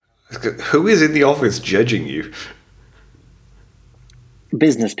Who is in the office judging you?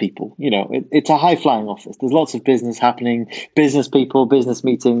 Business people. It's a high-flying office. There's lots of business happening. Business people, business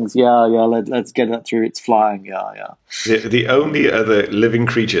meetings. Yeah. Let's get that through. It's flying. Yeah. The only other living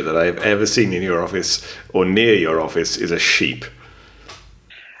creature that I have ever seen in your office or near your office is a sheep.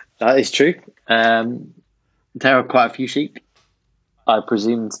 That is true. There are quite a few sheep. I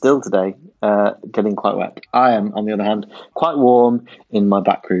presume still today, getting quite wet. I am, on the other hand, quite warm in my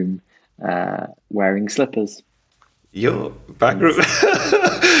back room, wearing slippers. Your back room.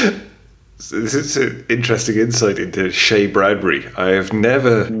 This is an interesting insight into Shay Bradbury. I have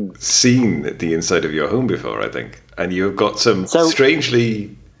never seen the inside of your home before, I think. And you've got some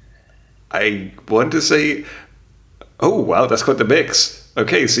strangely, I want to say, oh, wow, that's quite the mix.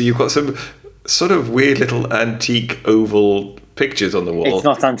 Okay, so you've got some sort of weird little antique oval pictures on the wall. It's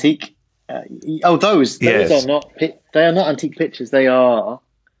not antique. Those Yes. are not. They are not antique pictures. They are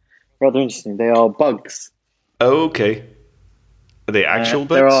rather interesting. They are bugs. Oh, okay. Are they actual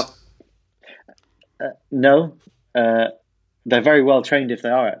bugs? There are. No. They're very well trained if they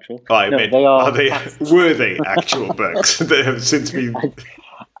are actual. Oh, I no, meant, they are. were they actual bugs that have since been?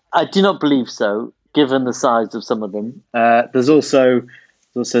 I do not believe so, given the size of some of them. There's also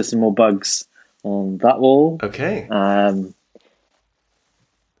some more bugs on that wall. Okay.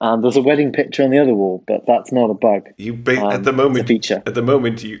 And there's a wedding picture on the other wall, but that's not a bug. At the moment, it's a feature. At the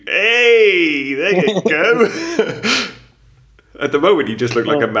moment, hey, there you go. At the moment, you just look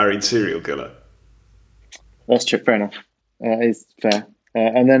like a married serial killer. That's true. Fair enough. It's fair.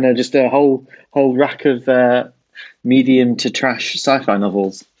 And then just a whole rack of medium to trash sci-fi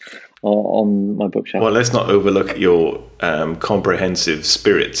novels on my bookshelf. Well, let's not overlook your comprehensive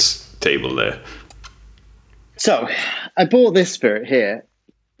spirits table there. So, I bought this spirit here,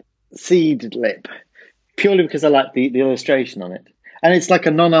 Seed Lip, purely because I like the illustration on it. And it's like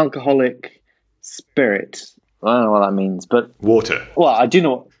a non-alcoholic spirit. I don't know what that means, but... Water. Well, I do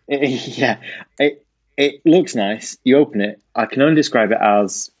know... Yeah. It looks nice. You open it. I can only describe it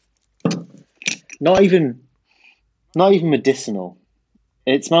as not even medicinal.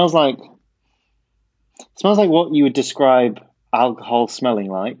 It smells like what you would describe alcohol smelling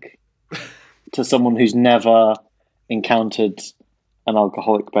like to someone who's never encountered an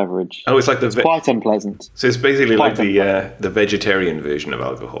alcoholic beverage. Oh, it's quite unpleasant. So it's basically like the vegetarian version of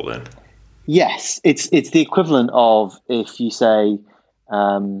alcohol, then. Yes, it's the equivalent of if you say,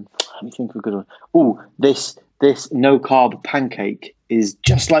 let me think of a good one. Oh, this no carb pancake is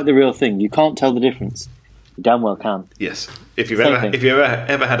just like the real thing. You can't tell the difference. You damn well can. Yes, if you've ever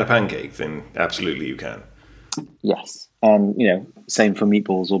had a pancake, then absolutely you can. Yes, same for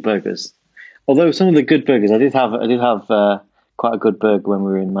meatballs or burgers. Although some of the good burgers, I did have quite a good burger when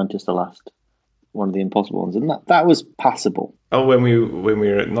we were in Manchester last. One of the Impossible ones, and that was passable. Oh, when we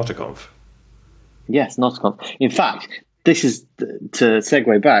were at Notterconf. Yes, Notterconf. In fact, this is to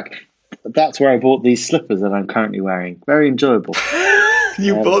segue back. That's where I bought these slippers that I'm currently wearing. Very enjoyable.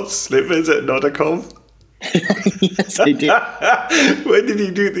 You bought slippers at Notterconf? Yes, I did. When did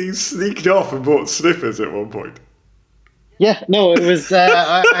you do these? Sneaked off and bought slippers at one point. Yeah, no, it was.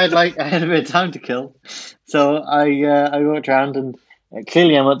 I had a bit of time to kill, so I walked around, and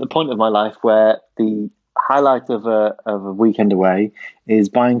clearly I'm at the point of my life where the highlight of a weekend away is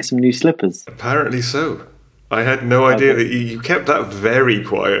buying some new slippers. Apparently so. I had no idea that you kept that very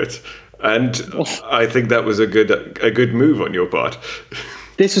quiet, and I think that was a good move on your part.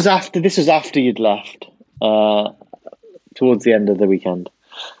 This was after you'd left, towards the end of the weekend.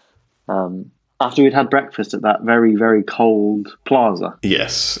 After we'd had breakfast at that very, very cold plaza.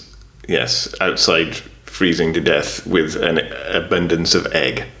 Yes, outside freezing to death with an abundance of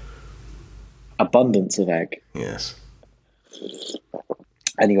egg. Abundance of egg. Yes.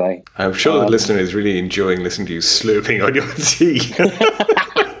 Anyway. I'm sure the listener is really enjoying listening to you slurping on your tea.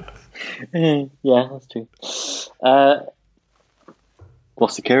 Yeah, that's true.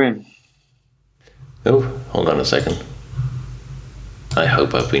 What's occurring? Oh, hold on a second. I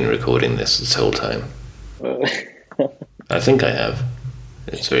hope I've been recording this whole time. I think I have.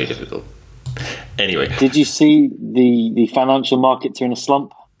 It's very difficult. Anyway. Did you see the financial markets are in a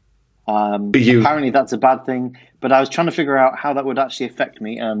slump? Apparently that's a bad thing, but I was trying to figure out how that would actually affect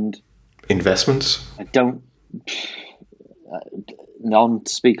me, and... Investments? I don't... none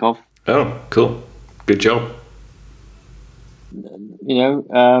to speak of. Oh, cool. Good job. I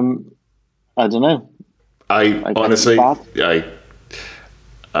don't know. I honestly...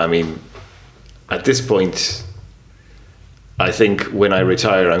 I mean, at this point, I think when I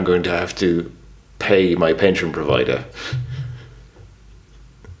retire, I'm going to have to pay my pension provider.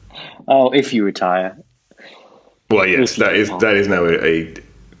 Oh, if you retire. Well, yes, that is now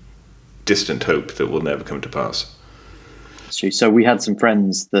distant hope that will never come to pass. That's true. So we had some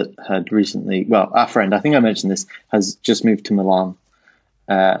friends that had recently, well, our friend, I think I mentioned this, has just moved to Milan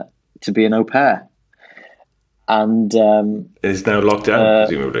to be an au pair. And it's now locked down,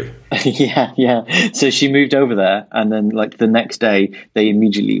 presumably. Yeah. So she moved over there, and then like the next day, they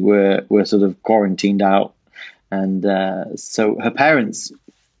immediately were sort of quarantined out, and so her parents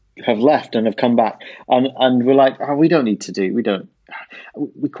have left and have come back, and we're like, oh,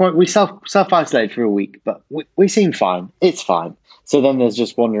 we self isolate for a week, but we seem fine. It's fine. So then there's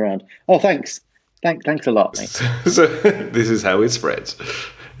just one around. Oh, thanks a lot, mate. So this is how it spreads.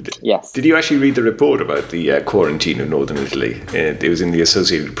 Yes. Did you actually read the report about the quarantine of Northern Italy? It was in the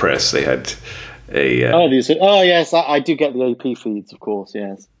Associated Press. They had a... yes, I do get the AP feeds, of course,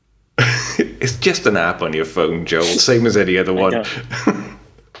 yes. It's just an app on your phone, Joel, same as any other one.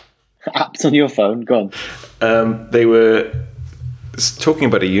 Apps on your phone, go on. They were talking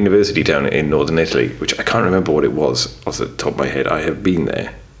about a university down in Northern Italy, which I can't remember what it was off the top of my head. I have been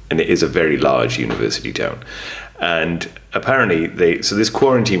there, and it is a very large university town. And apparently, this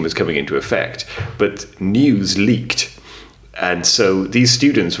quarantine was coming into effect, but news leaked. And so these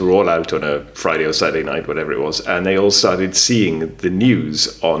students were all out on a Friday or Saturday night, whatever it was, and they all started seeing the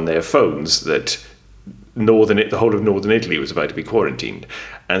news on their phones that the whole of Northern Italy was about to be quarantined.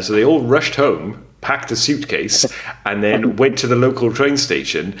 And so they all rushed home, packed a suitcase, and then went to the local train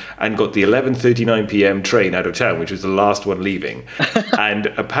station and got the 11:39 p.m. train out of town, which was the last one leaving. And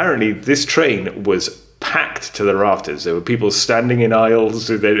apparently this train was packed to the rafters. There were people standing in aisles.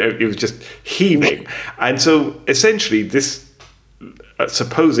 It was just heaving. And so essentially this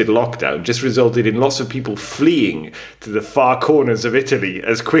supposed lockdown just resulted in lots of people fleeing to the far corners of Italy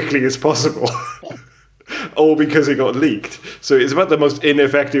as quickly as possible. All because it got leaked. So it's about the most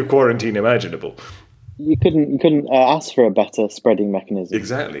ineffective quarantine imaginable. You couldn't ask for a better spreading mechanism.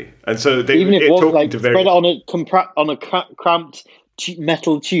 Exactly. And so even if it was like spread it on a cramped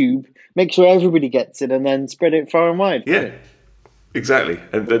metal tube, make sure everybody gets it, and then spread it far and wide. Yeah, exactly.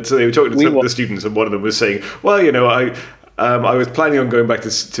 And so they were talking to some of the students, and one of them was saying, well, I was planning on going back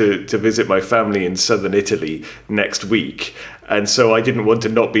to visit my family in southern Italy next week, and so I didn't want to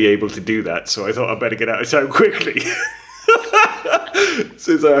not be able to do that, so I thought I'd better get out of town quickly.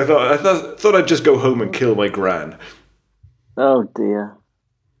 So I thought I'd just go home and kill my gran. Oh dear.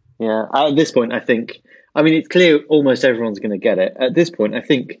 Yeah. At this point, I think, it's clear almost everyone's going to get it. At this point, I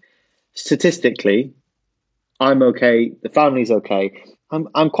think statistically, I'm okay. The family's okay.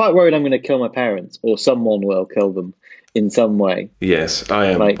 I'm quite worried I'm going to kill my parents, or someone will kill them in some way. Yes, I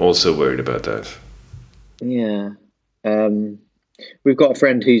am also worried about that. Yeah. We've got a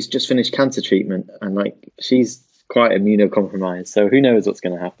friend who's just finished cancer treatment, and she's quite immunocompromised, so who knows what's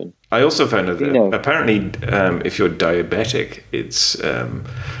going to happen. I also found out that apparently if you're diabetic, it's a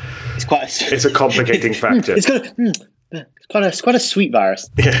complicating factor. It's quite a sweet virus.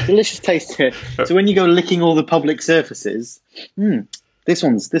 Yeah. Delicious taste to it. So when you go licking all the public surfaces, this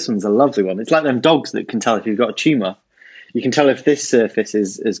one's a lovely one. It's like them dogs that can tell if you've got a tumour. You can tell if this surface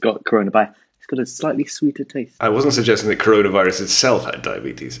has got coronavirus. It's got a slightly sweeter taste. I wasn't suggesting that coronavirus itself had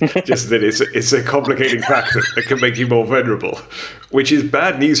diabetes, just that it's a complicating factor that can make you more vulnerable, which is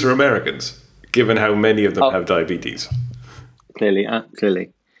bad news for Americans, given how many of them have diabetes. Clearly.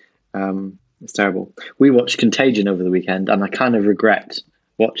 It's terrible. We watched Contagion over the weekend, and I kind of regret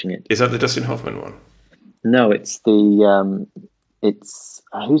watching it. Is that the Dustin Hoffman one? No, it's the there's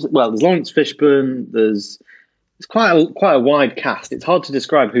Lawrence Fishburne. It's quite a wide cast. It's hard to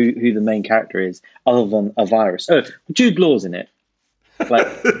describe who the main character is, other than a virus. Oh, Jude Law's in it,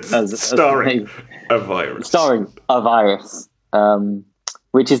 starring a virus. Starring a virus.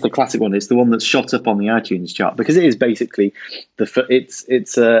 Which is the classic one. It's the one that's shot up on the iTunes chart, because it is basically is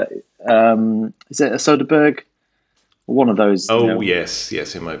it a Soderbergh? One of those. Oh, yes,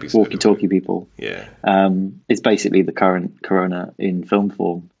 it might be walkie-talkie people. Yeah. It's basically the current Corona in film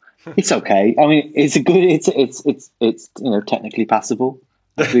form. It's okay. It's a good. It's technically passable.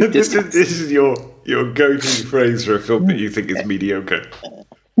 This is your go-to phrase for a film that you think is mediocre.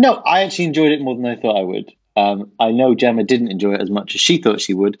 No, I actually enjoyed it more than I thought I would. I know Gemma didn't enjoy it as much as she thought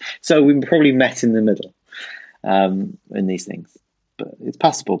she would, so we probably met in the middle in these things. But it's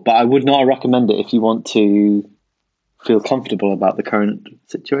passable. But I would not recommend it if you want to feel comfortable about the current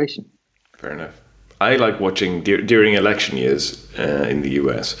situation. Fair enough. I like watching during election years in the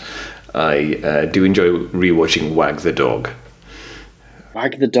US. I do enjoy rewatching Wag the Dog.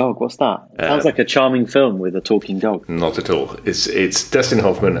 Wag the Dog, what's that? Sounds like a charming film with a talking dog. Not at all. It's Dustin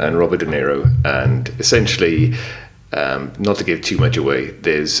Hoffman and Robert De Niro, and essentially not to give too much away,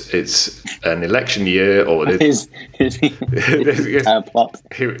 it's an election year, or his plot.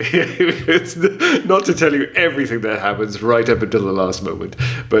 It's not to tell you everything that happens right up until the last moment,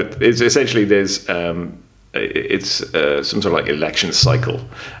 but it's essentially it's some sort of like election cycle,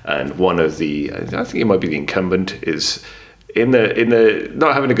 and one of the, I think it might be the incumbent, is in the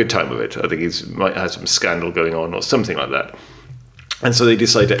not having a good time of it. I think he might have some scandal going on or something like that. And so they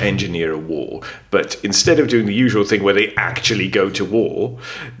decide to engineer a war. But instead of doing the usual thing where they actually go to war,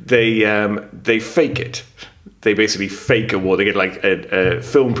 they fake it. They basically fake a war. They get like a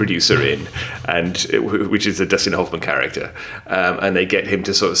film producer in, which is a Dustin Hoffman character, and they get him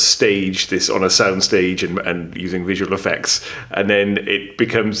to sort of stage this on a sound stage and using visual effects, and then it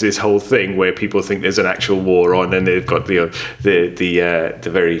becomes this whole thing where people think there's an actual war on, and they've got the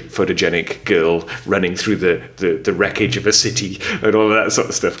very photogenic girl running through the wreckage of a city and all of that sort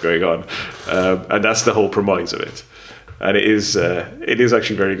of stuff going on, and that's the whole premise of it, and it is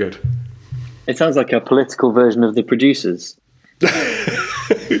actually very good. It sounds like a political version of The Producers.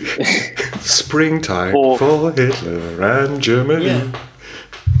 Springtime for Hitler and Germany. Yeah.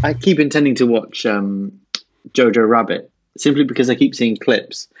 I keep intending to watch Jojo Rabbit simply because I keep seeing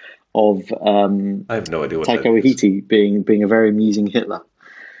clips of I have no idea what Taika Waititi being a very amusing Hitler.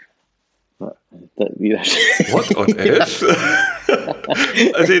 But, what on earth?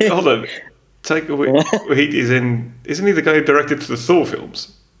 Hold on. Taika Waititi isn't he the guy who directed the Thor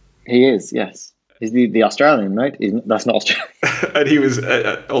films? He is, yes. He's the Australian, right? That's not Australian. And he was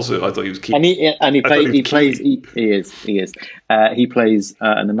also, I thought he was Keith. He is. He plays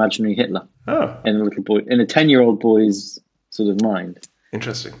an imaginary Hitler in a 10-year-old boy's sort of mind.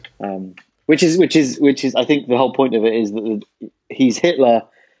 Interesting. Which is I think the whole point of it is that he's Hitler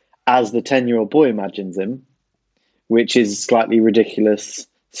as the 10-year-old boy imagines him, which is slightly ridiculous,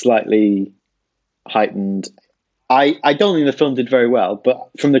 slightly heightened. I don't think the film did very well, but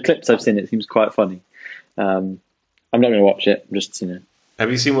from the clips I've seen, it seems quite funny. I'm not going to watch it. I'm just, Have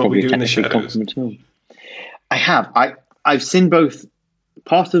you seen What We Do in the Shadows? I have. I've seen both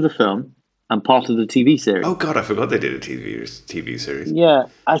part of the film and part of the TV series. Oh God, I forgot they did a TV series. Yeah,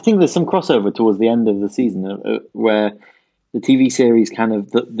 I think there's some crossover towards the end of the season where the TV series kind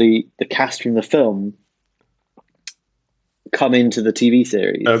of the cast from the film come into the TV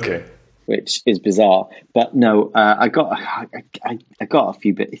series. Okay. Which is bizarre, but no, I got a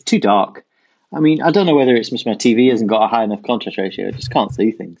few bits. It's too dark. I mean, I don't know whether it's just my TV hasn't got a high enough contrast ratio. I just can't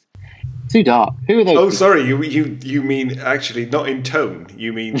see things. It's too dark. Who are those? Oh, sorry. You mean actually not in tone.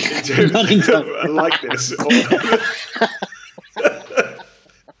 You mean in terms not in tone. of likeness.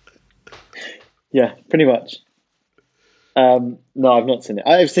 Yeah, pretty much. No, I've not seen it.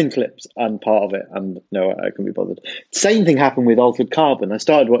 I've seen clips and part of it, and no, I couldn't be bothered. Same thing happened with Altered Carbon. I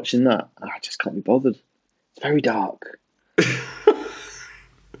started watching that. I just can't be bothered. It's very dark.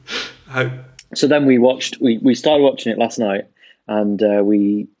 So then we started watching it last night, and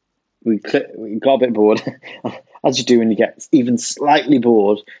we got a bit bored. As you do when you get even slightly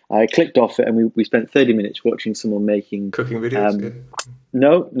bored. I clicked off it, and we spent 30 minutes watching someone making cooking videos.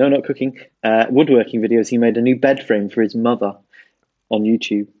 No, not cooking. Woodworking videos. He made a new bed frame for his mother on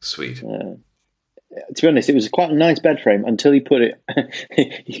YouTube. Sweet. To be honest, it was quite a nice bed frame until he put it.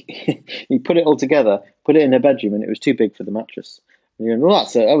 he put it all together, put it in her bedroom, and it was too big for the mattress. And you're going, well,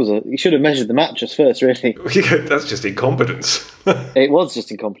 you should have measured the mattress first, really. That's just incompetence. It was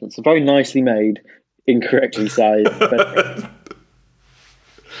just incompetence. A very nicely made, incorrectly sized bed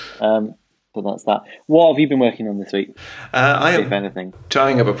frame. But that's that. What have you been working on this week? I am if anything.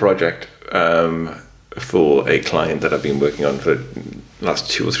 Tying up a project for a client that I've been working on for the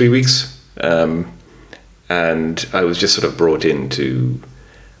last 2 or 3 weeks. And I was just sort of brought in to,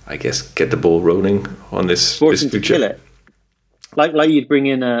 I guess, get the ball rolling on this to kill it. Like you'd bring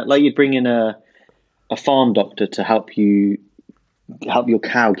in a farm doctor to help your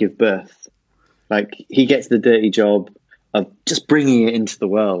cow give birth. Like he gets the dirty job of just bringing it into the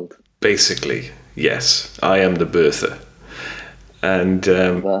world. Basically, yes, I am the birther, and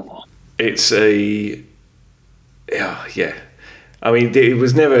it's a yeah. I mean, it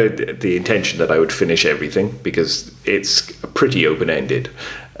was never the intention that I would finish everything because it's pretty open-ended.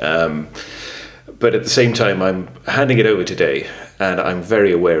 But at the same time, I'm handing it over today, and I'm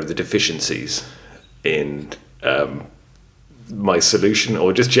very aware of the deficiencies in my solution,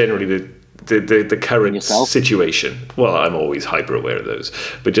 or just generally the current situation. Well, I'm always hyper aware of those,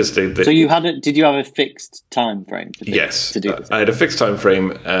 but just so you had it. Did you have a fixed time frame? Yes, to do this? I had a fixed time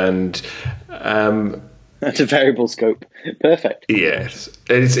frame, and that's a variable scope. Perfect. Yes,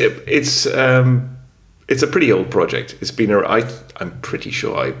 it's It's a pretty old project. It's been I'm pretty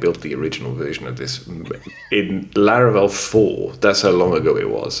sure I built the original version of this in Laravel 4. That's how long ago it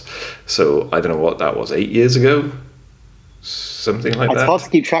was. So I don't know what that was, 8 years ago? Something like that. It's hard to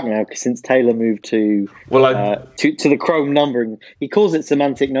keep track now since Taylor moved to the Chrome numbering. He calls it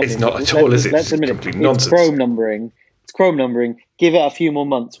semantic numbering. It's not at all, is it? It's complete nonsense. It's Chrome numbering. It's Chrome numbering. Give it a few more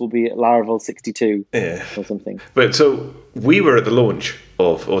months, we'll be at Laravel 62 or something. But so we were at the launch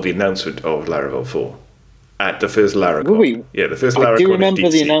or the announcement of Laravel 4 at the first Laracon. Were we? Yeah, the first Laracon. I do remember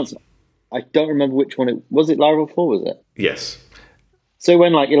the announcement. I don't remember which one it was. It Laravel 4, was it? Yes. So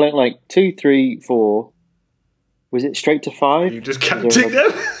when you learned 2, 3, 4, was it straight to 5? You just counting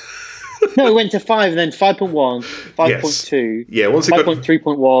them? No, it went to 5 and then 5.1, 5.2, yeah, once it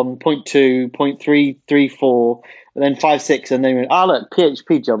 5.3.1, 0.2, 0.334, and then 5.6, and then look,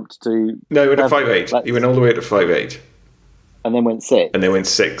 PHP jumped to... No, it went to 5.8. He went all the way to 5.8. And then went 6. And then went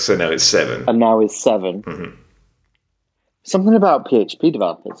 6, and now it's 7. And now it's 7. Mm-hmm. Something about PHP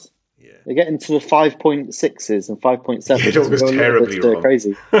developers. Yeah. They get into the 5.6s and 5.7s. Yeah, it was terribly wrong.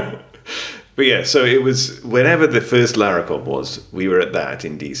 Crazy. But yeah, so it was whenever the first Laracon was, we were at that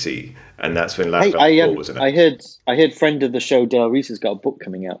in DC, and that's when Laravel 4 was announced. I heard friend of the show Dale Reese has got a book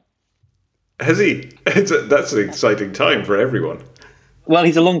coming out. Has he? That's an exciting time for everyone. Well,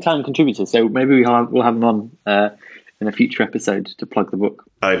 he's a long-time contributor, so maybe we'll have him on in a future episode to plug the book.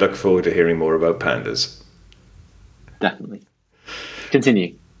 I look forward to hearing more about pandas. Definitely.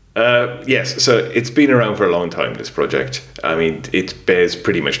 Continue. Yes, so it's been around for a long time, this project. I mean, it bears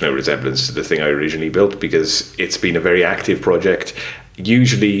pretty much no resemblance to the thing I originally built because it's been a very active project.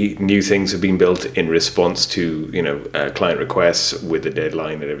 Usually new things have been built in response to, client requests with the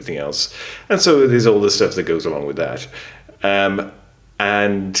deadline and everything else. And so there's all the stuff that goes along with that.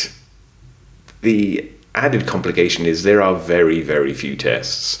 And the added complication is there are very, very few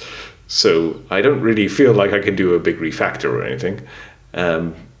tests. So I don't really feel like I can do a big refactor or anything.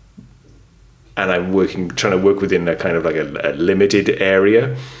 And I'm trying to work within a kind of like a limited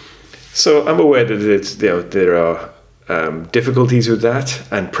area. So I'm aware that there are difficulties with that,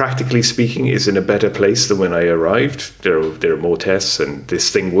 and practically speaking, is in a better place than when I arrived. There are more tests, and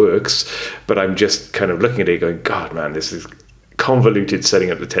this thing works. But I'm just kind of looking at it, going, God, man, this is convoluted setting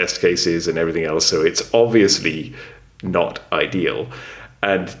up the test cases and everything else. So it's obviously not ideal.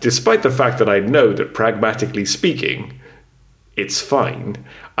 And despite the fact that I know that pragmatically speaking, it's fine,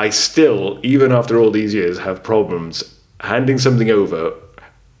 I still, even after all these years, have problems handing something over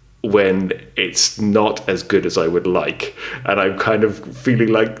when it's not as good as I would like. And I'm kind of feeling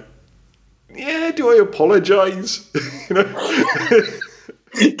like, yeah, do I apologize?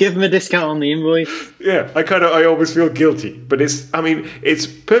 Give them a discount on the invoice. Yeah, I always feel guilty. But it's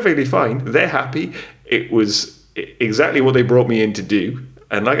perfectly fine. They're happy. It was exactly what they brought me in to do.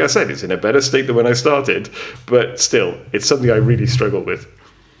 And like I said, it's in a better state than when I started, but still, it's something I really struggle with.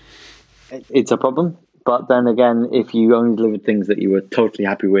 It's a problem, but then again, if you only delivered things that you were totally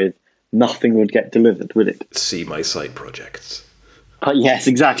happy with, nothing would get delivered, would it? See my side projects. But yes,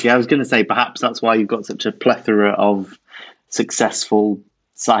 exactly. I was going to say, perhaps that's why you've got such a plethora of successful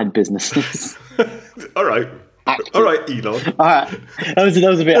side businesses. All right. Active. All right, Elon. All right. That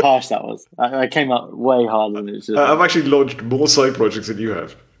was a bit harsh, that was. I came out way harder than it was. I've actually launched more side projects than you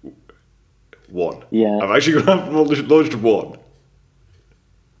have. One. Yeah. I've actually launched one.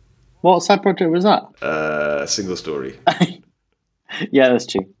 What side project was that? Single story. Yeah, that's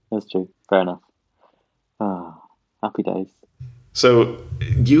true. Fair enough. Happy days. So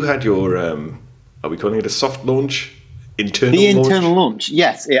you had your, are we calling it a soft launch? Internal launch?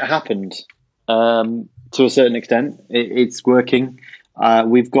 Yes, it happened. To a certain extent, it's working.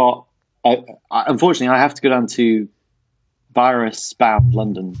 We've got, unfortunately, I have to go down to virus-bound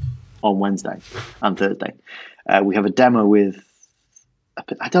London on Wednesday and Thursday. We have a demo with,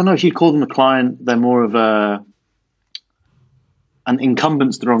 I don't know if you'd call them a client. They're more of an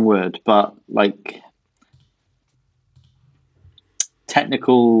incumbent's the wrong word, but like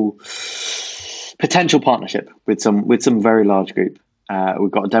technical potential partnership with some very large group.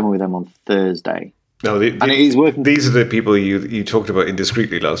 We've got a demo with them on Thursday. No, and it is working. These are the people you talked about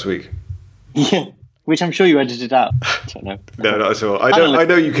indiscreetly last week. Yeah, which I'm sure you edited out. I don't know. No, not at all. I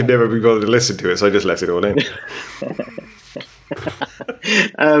know you can never be bothered to listen to it, so I just left it all in.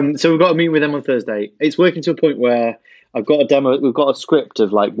 So we've got a meeting with them on Thursday. It's working to a point where I've got a demo. We've got a script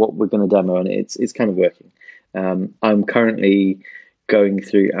of like what we're going to demo, and it's kind of working. I'm currently going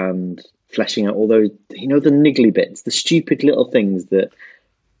through and fleshing out all those, the niggly bits, the stupid little things that.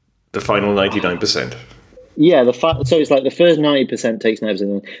 The final 99%. Yeah, so it's like the first 90% takes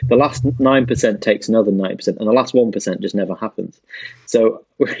 90%, the last 9% takes another 90%, and the last 1% just never happens. So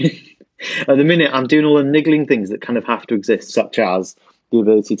At the minute, I'm doing all the niggling things that kind of have to exist, such as the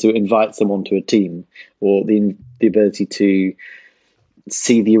ability to invite someone to a team, or the ability to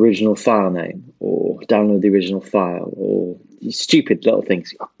see the original file name, or download the original file, or stupid little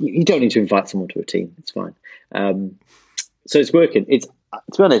things. You don't need to invite someone to a team. It's fine. So it's working. It's,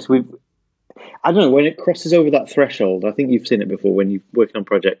 to be honest, I don't know, when it crosses over that threshold, I think you've seen it before when you're working on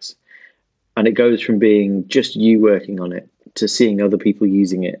projects, and it goes from being just you working on it to seeing other people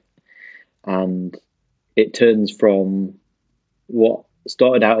using it. And it turns from what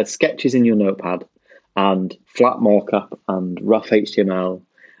started out as sketches in your notepad and flat markup and rough HTML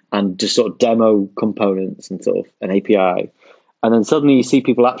and just sort of demo components and sort of an API. And then suddenly you see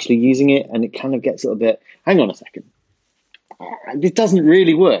people actually using it, and it kind of gets a little bit, hang on a second, this doesn't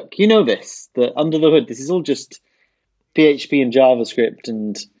really work. You know this, that under the hood, this is all just PHP and JavaScript,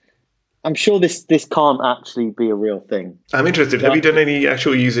 and I'm sure this can't actually be a real thing. I'm interested. Have you done any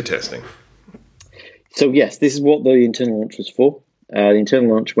actual user testing? So yes, this is what the internal launch was for. The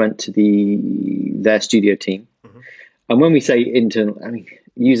internal launch went to their studio team. Mm-hmm. And when we say internal, I mean,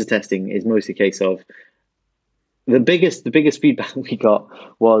 user testing is mostly a case of the biggest feedback we got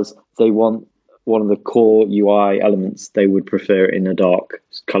was they want one of the core UI elements they would prefer in a dark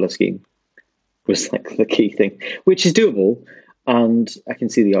color scheme, was like the key thing, which is doable. And I can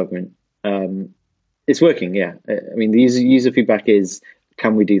see the argument. It's working. Yeah. I mean, the user feedback is,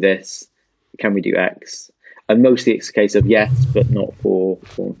 can we do this? Can we do X? And mostly it's a case of yes, but not for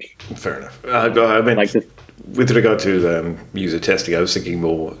launch. Fair enough. I mean, with regard to user testing, I was thinking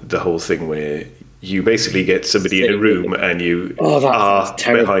more the whole thing where you basically get somebody in a room and you are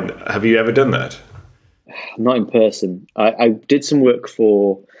behind. Have you ever done that? Not in person. I did some work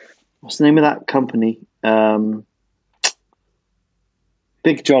for, what's the name of that company?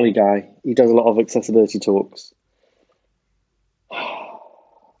 Big jolly guy. He does a lot of accessibility talks.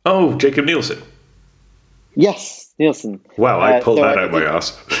 Oh, Jacob Nielsen. Yes, Nielsen. Wow, I pulled that out my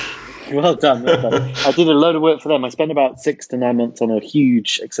ass. Well done, well done. I did a load of work for them. I spent about 6 to 9 months on a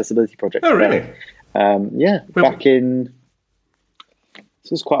huge accessibility project. Oh, really? Yeah, back in...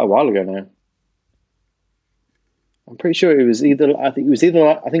 This was quite a while ago now. I'm pretty sure it was either... I think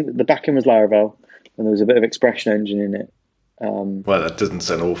the backend was Laravel, and there was a bit of Expression Engine in it. Well, that doesn't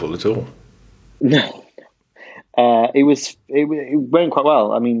sound awful at all. No. It went quite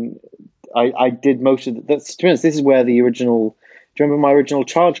well. I mean, I did most of that's, to be honest, this is where the original, do you remember my original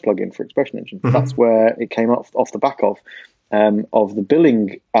charge plugin for Expression Engine? Mm-hmm. That's where it came off the back of the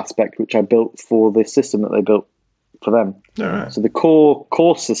billing aspect, which I built for the system that they built for them. All right. So the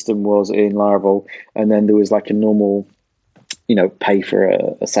core system was in Laravel, and then there was like a normal, pay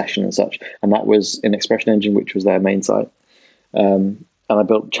for a session and such, and that was in Expression Engine, which was their main site. And I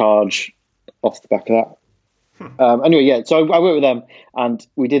built charge off the back of that. Anyway, yeah, so I worked with them, and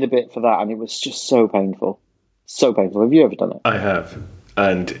we did a bit for that, and it was just so painful. So painful. Have you ever done it? I have.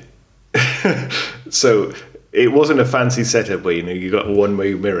 And so it wasn't a fancy setup where, you got a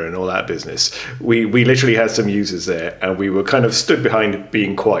one-way mirror and all that business. We literally had some users there, and we were kind of stood behind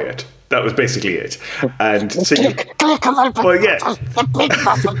being quiet. That was basically it. And so well, yeah.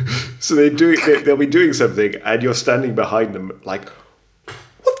 So they'll be doing something, and you're standing behind them like,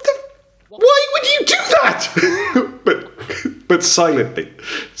 why would you do that? but silently,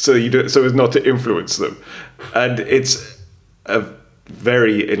 so as not to influence them. And it's a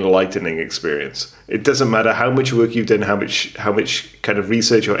very enlightening experience. It doesn't matter how much work you've done, how much kind of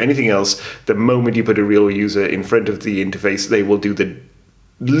research or anything else. The moment you put a real user in front of the interface, they will do the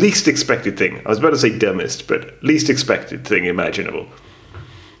least expected thing. I was about to say dumbest, but least expected thing imaginable.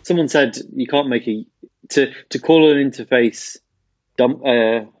 Someone said you can't make to call an interface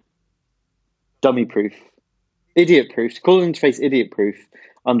dummy proof, idiot proof. To call an interface idiot proof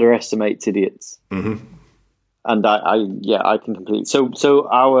underestimates idiots. Mm-hmm. And I can completely. So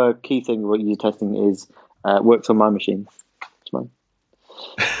our key thing with user testing is works on my machine. It's mine.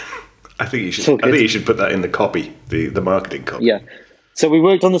 I think you should put that in the copy, the marketing copy. Yeah. So we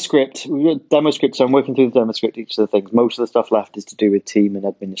worked on the script. We wrote demo script. So I'm working through the demo script. Each of the things. Most of the stuff left is to do with team and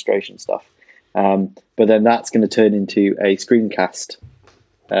administration stuff. But then that's going to turn into a screencast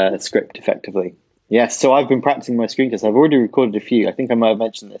script effectively. Yes, so I've been practicing my screencasts. I've already recorded a few. I think I might have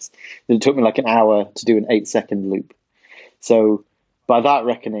mentioned this. It took me like an hour to do an 8-second loop. So by that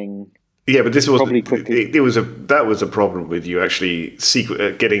reckoning, yeah, but this was probably quickly. That was a problem with you actually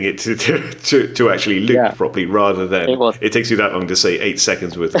getting it to actually loop properly, rather than it takes you that long to say 8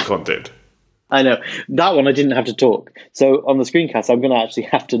 seconds worth of content. I know that one I didn't have to talk. So on the screencast, I'm going to actually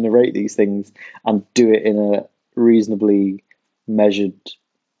have to narrate these things and do it in a reasonably measured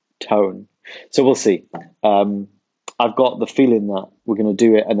tone. So we'll see. I'm I've got the feeling that we're going to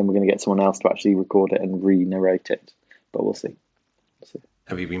do it, and then we're going to get someone else to actually record it and re-narrate it. But we'll see.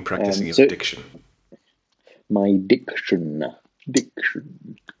 Have you been practicing your diction? My diction.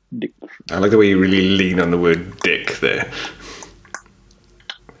 I like the way you really lean on the word dick there.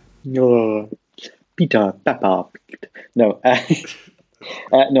 No, Peter Pepper. No,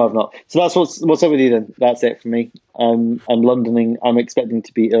 no, I've not. So that's what's up with you then. That's it for me. I'm Londoning. I'm expecting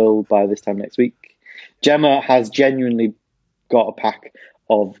to be ill by this time next week. Gemma has genuinely got a pack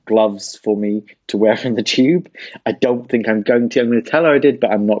of gloves for me to wear in the tube. I don't think I'm going to. I'm going to tell her I did,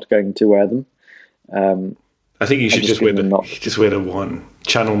 but I'm not going to wear them. I think you should just wear the one.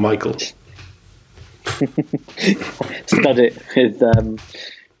 Channel Michael. Stud it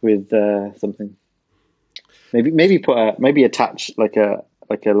with something. Maybe attach like a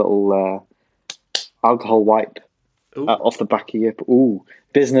little alcohol wipe off the back of your. Ooh,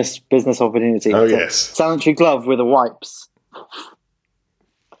 business opportunity. Oh yes, sanitary glove with the wipes.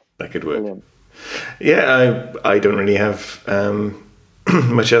 That could work. Brilliant. Yeah, I don't really have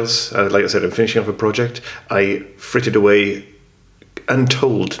much else. Like I said, I'm finishing off a project. I frittered away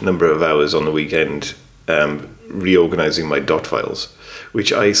untold number of hours on the weekend reorganizing my dot files,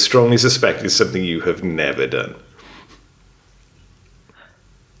 which I strongly suspect is something you have never done.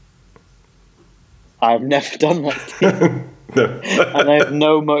 I've never done that. No. And I have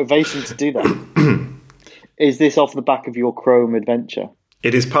no motivation to do that. Is this off the back of your Chrome adventure?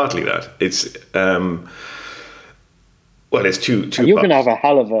 It is partly that. It's it's two. You're going to have a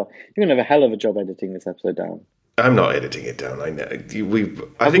hell of a job editing this episode down. I'm not editing it down. I know. I think we've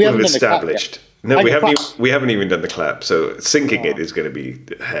established. No, we haven't even done the clap. So syncing it is going to be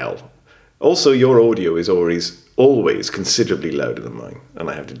hell. Also, your audio is always considerably louder than mine, and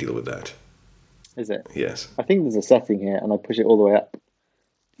I have to deal with that. Is it? Yes. I think there's a setting here, and I push it all the way up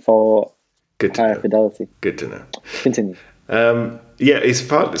for higher fidelity. Good to know. Continue. It's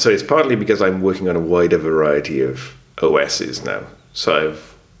partly because I'm working on a wider variety of OSs now. So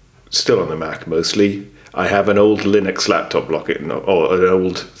I've still on the Mac mostly. I have an old Linux laptop or an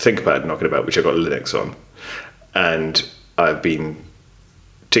old ThinkPad knocking about, which I got Linux on, and I've been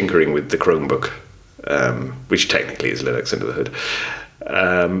tinkering with the Chromebook, which technically is Linux under the hood.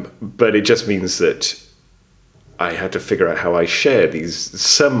 But it just means that I had to figure out how I share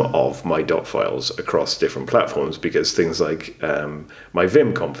some of my dot files across different platforms, because things like my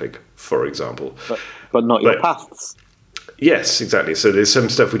Vim config, for example. But not your paths. Yes, exactly. So there's some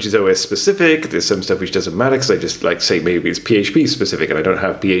stuff which is OS specific. There's some stuff which doesn't matter, because I just say maybe it's PHP specific and I don't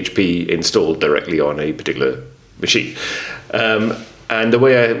have PHP installed directly on a particular machine. And the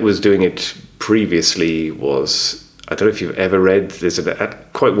way I was doing it previously was, I don't know if you've ever read, there's a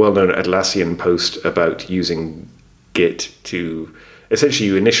quite well-known Atlassian post about using Git to, essentially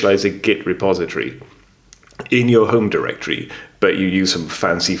you initialize a Git repository in your home directory, but you use some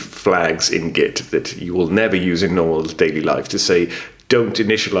fancy flags in Git that you will never use in normal daily life to say, don't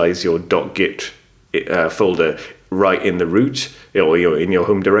initialize your .git folder right in the root, or in your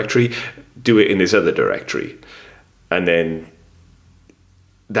home directory, do it in this other directory. And then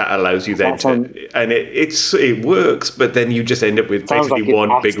that allows you then and it works, but then you just end up with basically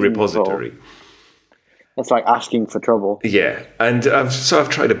one big repository. That's like asking for trouble. Yeah, and I've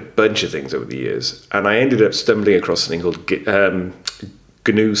tried a bunch of things over the years, and I ended up stumbling across something called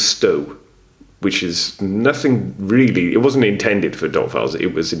GNU Stow, which is nothing really. It wasn't intended for dot files.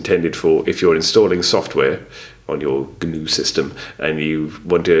 It was intended for if you're installing software on your GNU system and you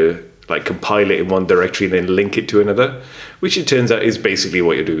want to compile it in one directory and then link it to another, which it turns out is basically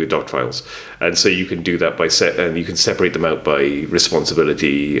what you're doing with dot files. And so you can do that and you can separate them out by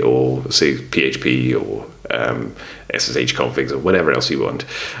responsibility, or say PHP or SSH configs or whatever else you want,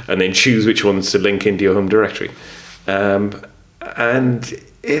 and then choose which ones to link into your home directory. And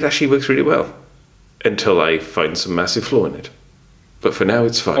it actually works really well until I find some massive flaw in it. But for now,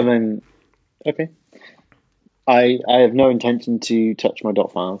 it's fine. And then, okay. I have no intention to touch my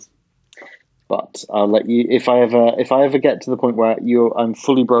dot files. But I'll let you, if I ever get to the point where I'm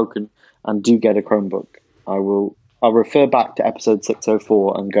fully broken and do get a Chromebook, I'll refer back to episode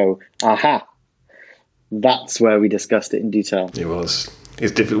 604 and go, aha, that's where we discussed it in detail. It was.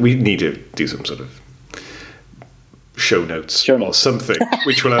 It's difficult. We need to do some sort of show notes or something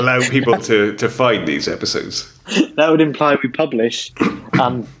which will allow people to find these episodes. That would imply we publish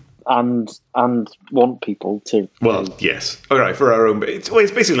and want people to. Well, yes. All right, for our own. It's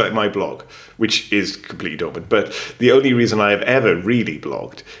basically like my blog, which is completely dormant. But the only reason I have ever really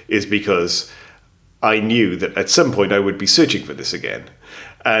blogged is because I knew that at some point I would be searching for this again.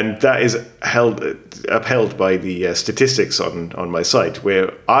 And that is upheld by the statistics on my site,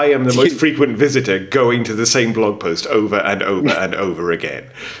 where I am the most frequent visitor going to the same blog post over and over and over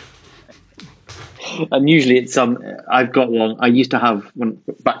again. And usually it's I've got one. I used to have one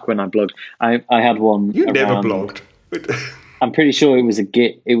back when I blogged. I had one. You never blogged. I'm pretty sure it was a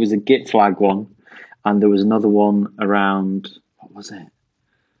Git. It was a Git flag one, and there was another one around. What was it?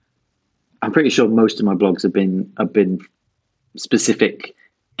 I'm pretty sure most of my blogs have been specific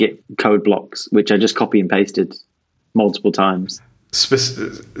Git code blocks, which I just copy and pasted multiple times.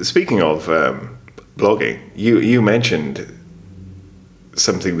 Speaking of blogging, you mentioned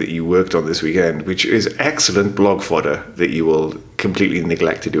something that you worked on this weekend, which is excellent blog fodder that you will completely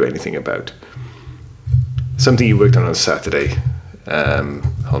neglect to do anything about. Something you worked on Saturday.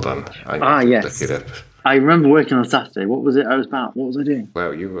 Hold on. Yes. Look it up. I remember working on Saturday. What was it I was about? What was I doing?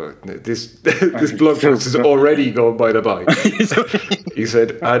 Well, you were this blog post has already gone by the by. He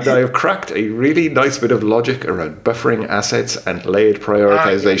said, and I have cracked a really nice bit of logic around buffering assets and layered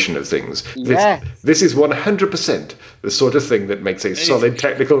prioritization of things. This is 100% the sort of thing that makes a solid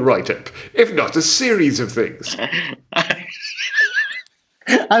technical write-up, if not a series of things.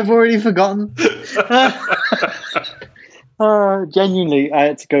 I've already forgotten. Genuinely, I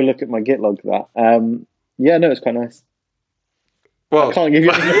had to go look at my Git log for that. It's quite nice. Well, I can't give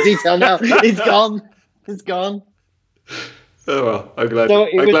you any more detail now. It's gone. It's gone. Oh well, I'm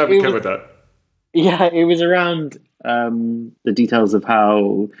glad we covered that. Yeah, it was around the details of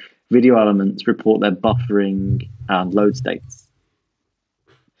how video elements report their buffering and load states.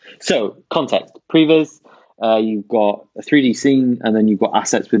 So, context. Previs, you've got a 3D scene, and then you've got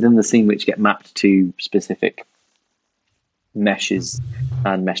assets within the scene which get mapped to specific meshes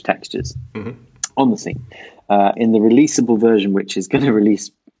and mesh textures on the scene. In the releasable version, which is going to release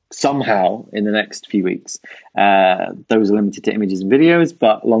somehow in the next few weeks, those are limited to images and videos,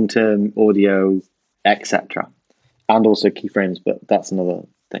 but long-term audio, etc. And also keyframes, but that's another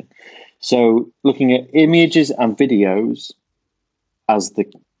thing. So looking at images and videos as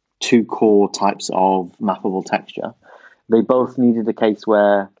the two core types of mappable texture, they both needed a case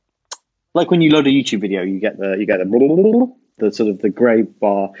where, like when you load a YouTube video, you get the sort of the grey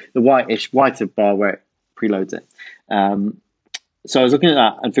bar, the whiter bar where it preloads it. So I was looking at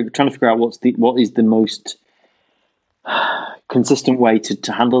that and trying to figure out what is the most consistent way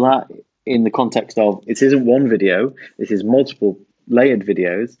to handle that in the context of this isn't one video, this is multiple layered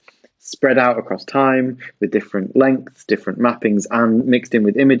videos spread out across time with different lengths, different mappings, and mixed in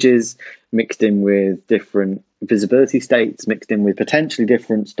with images, mixed in with different visibility states, mixed in with potentially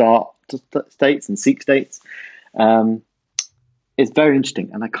different start states and seek states. It's very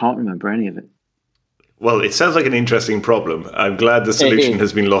interesting, and I can't remember any of it. Well, it sounds like an interesting problem. I'm glad the solution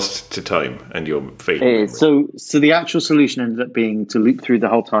has been lost to time, and you're failing. It is. So the actual solution ended up being to loop through the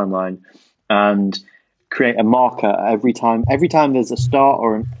whole timeline and create a marker every time. Every time there's a start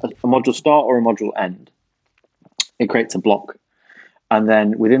or a module start or a module end, it creates a block, and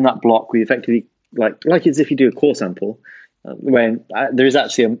then within that block, we effectively like as if you do a core sample. When there is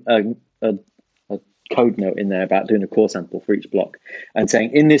actually a code note in there about doing a core sample for each block and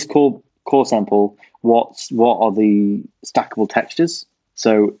saying in this core sample what are the stackable textures.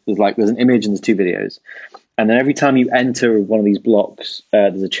 So there's an image and there's two videos, and then every time you enter one of these blocks,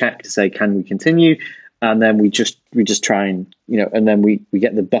 there's a check to say can we continue, and then we just try and and then we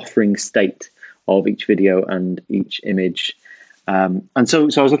get the buffering state of each video and each image. And so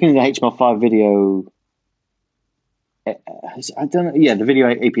I was looking at the HTML5 video. I don't know. Yeah, the video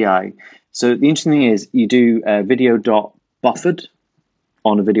API. So the interesting thing is you do video.buffered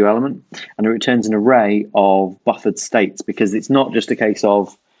on a video element, and it returns an array of buffered states, because it's not just a case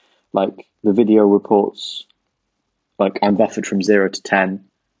of like the video reports like I'm buffered from 0 to 10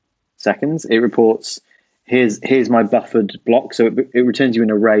 seconds. It reports here's my buffered block. So it returns you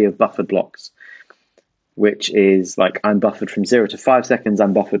an array of buffered blocks, which is like I'm buffered from 0 to 5 seconds,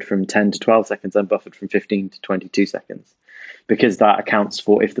 I'm buffered from 10 to 12 seconds, I'm buffered from 15 to 22 seconds, because that accounts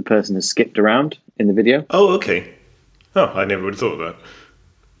for if the person has skipped around in the video. Oh, okay. Oh, I never would have thought of that.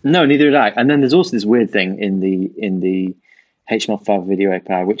 No, neither did I. And then there's also this weird thing in the HTML5 video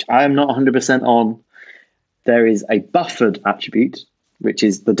API, which I am not 100% on. There is a buffered attribute, which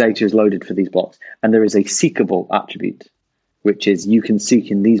is the data is loaded for these blocks, and there is a seekable attribute, which is you can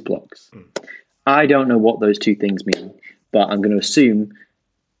seek in these blocks. I don't know what those two things mean, but I'm going to assume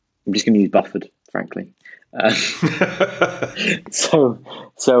I'm just going to use buffered, frankly. So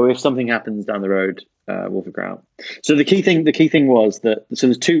if something happens down the road, we'll figure out. So the key thing was that there's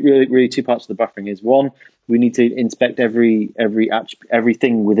really two parts of the buffering. Is one, we need to inspect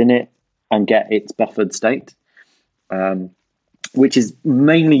everything within it and get its buffered state. which is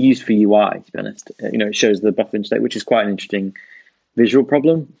mainly used for UI, to be honest. It shows the buffering state, which is quite an interesting visual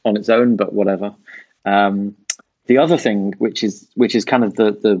problem on its own, but whatever. The other thing, which is kind of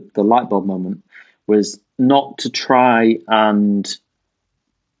the light bulb moment, was not to try and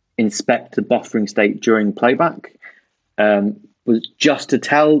inspect the buffering state during playback. Was just to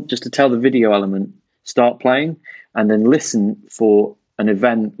tell the video element start playing, and then listen for an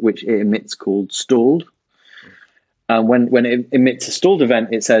event which it emits called stalled. And when it emits a stalled event,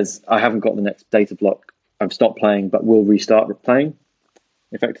 it says, I haven't got the next data block, I've stopped playing, but we'll restart playing,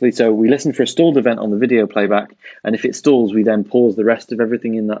 effectively. So we listen for a stalled event on the video playback, and if it stalls, we then pause the rest of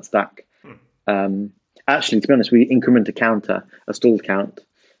everything in that stack. Actually, to be honest, we increment a counter, a stalled count.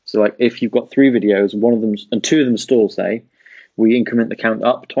 So like if you've got 3 videos, one of them and 2 of them stall, say, we increment the count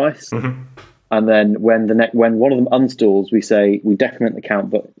up twice. Mm-hmm. And then when one of them unstalls, we decrement the count,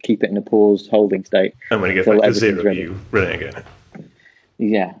 but keep it in a paused holding state. And when it gets back to 0, you run it again.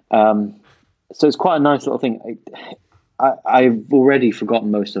 Yeah. So it's quite a nice little thing. I've already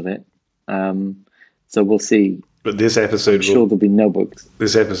forgotten most of it. So we'll see. But this episode, I'm sure there'll be no bugs.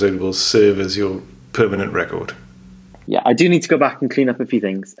 This episode will serve as your permanent record. Yeah, I do need to go back and clean up a few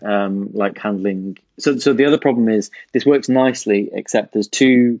things, like handling. So the other problem is this works nicely, except there's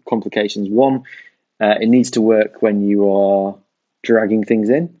 2 complications. One, it needs to work when you are dragging things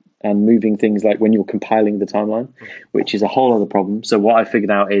in and moving things, like when you're compiling the timeline, which is a whole other problem. So what I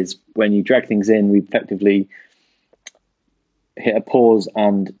figured out is when you drag things in, we effectively hit a pause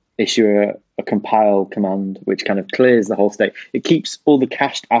and issue a compile command, which kind of clears the whole state. It keeps all the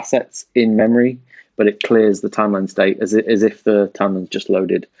cached assets in memory, but it clears the timeline state as if the timeline's just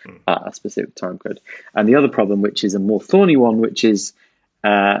loaded at a specific time code. And the other problem, which is a more thorny one, which is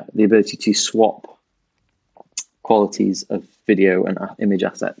the ability to swap qualities of video and image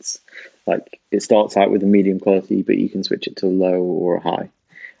assets. Like it starts out with a medium quality, but you can switch it to a low or a high.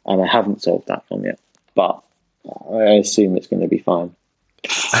 And I haven't solved that one yet, but I assume it's going to be fine.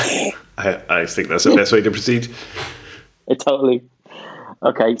 I think that's the best way to proceed. Totally.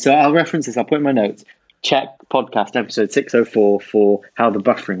 Okay, so I'll reference this. I'll put in my notes. Check podcast episode 604 for how the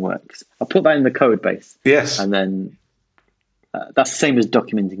buffering works. I'll put that in the code base. Yes. And then that's the same as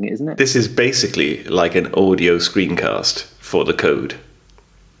documenting it, isn't it? This is basically like an audio screencast for the code.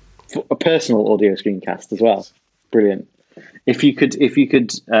 For a personal audio screencast as well. Brilliant. If you could,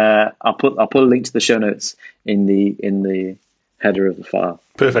 I'll put a link to the show notes in the header of the file.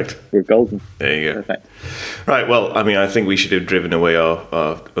 Perfect. We're golden. There you go. Perfect. Right, well, I mean, I think we should have driven away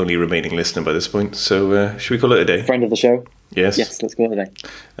our only remaining listener by this point. So should we call it a day? Friend of the show? Yes. Yes, let's call it a day.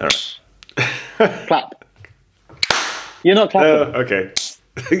 All right. Clap. You're not clapping. Oh, okay.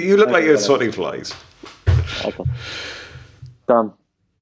 You look like you're swatting flies. Okay. Done.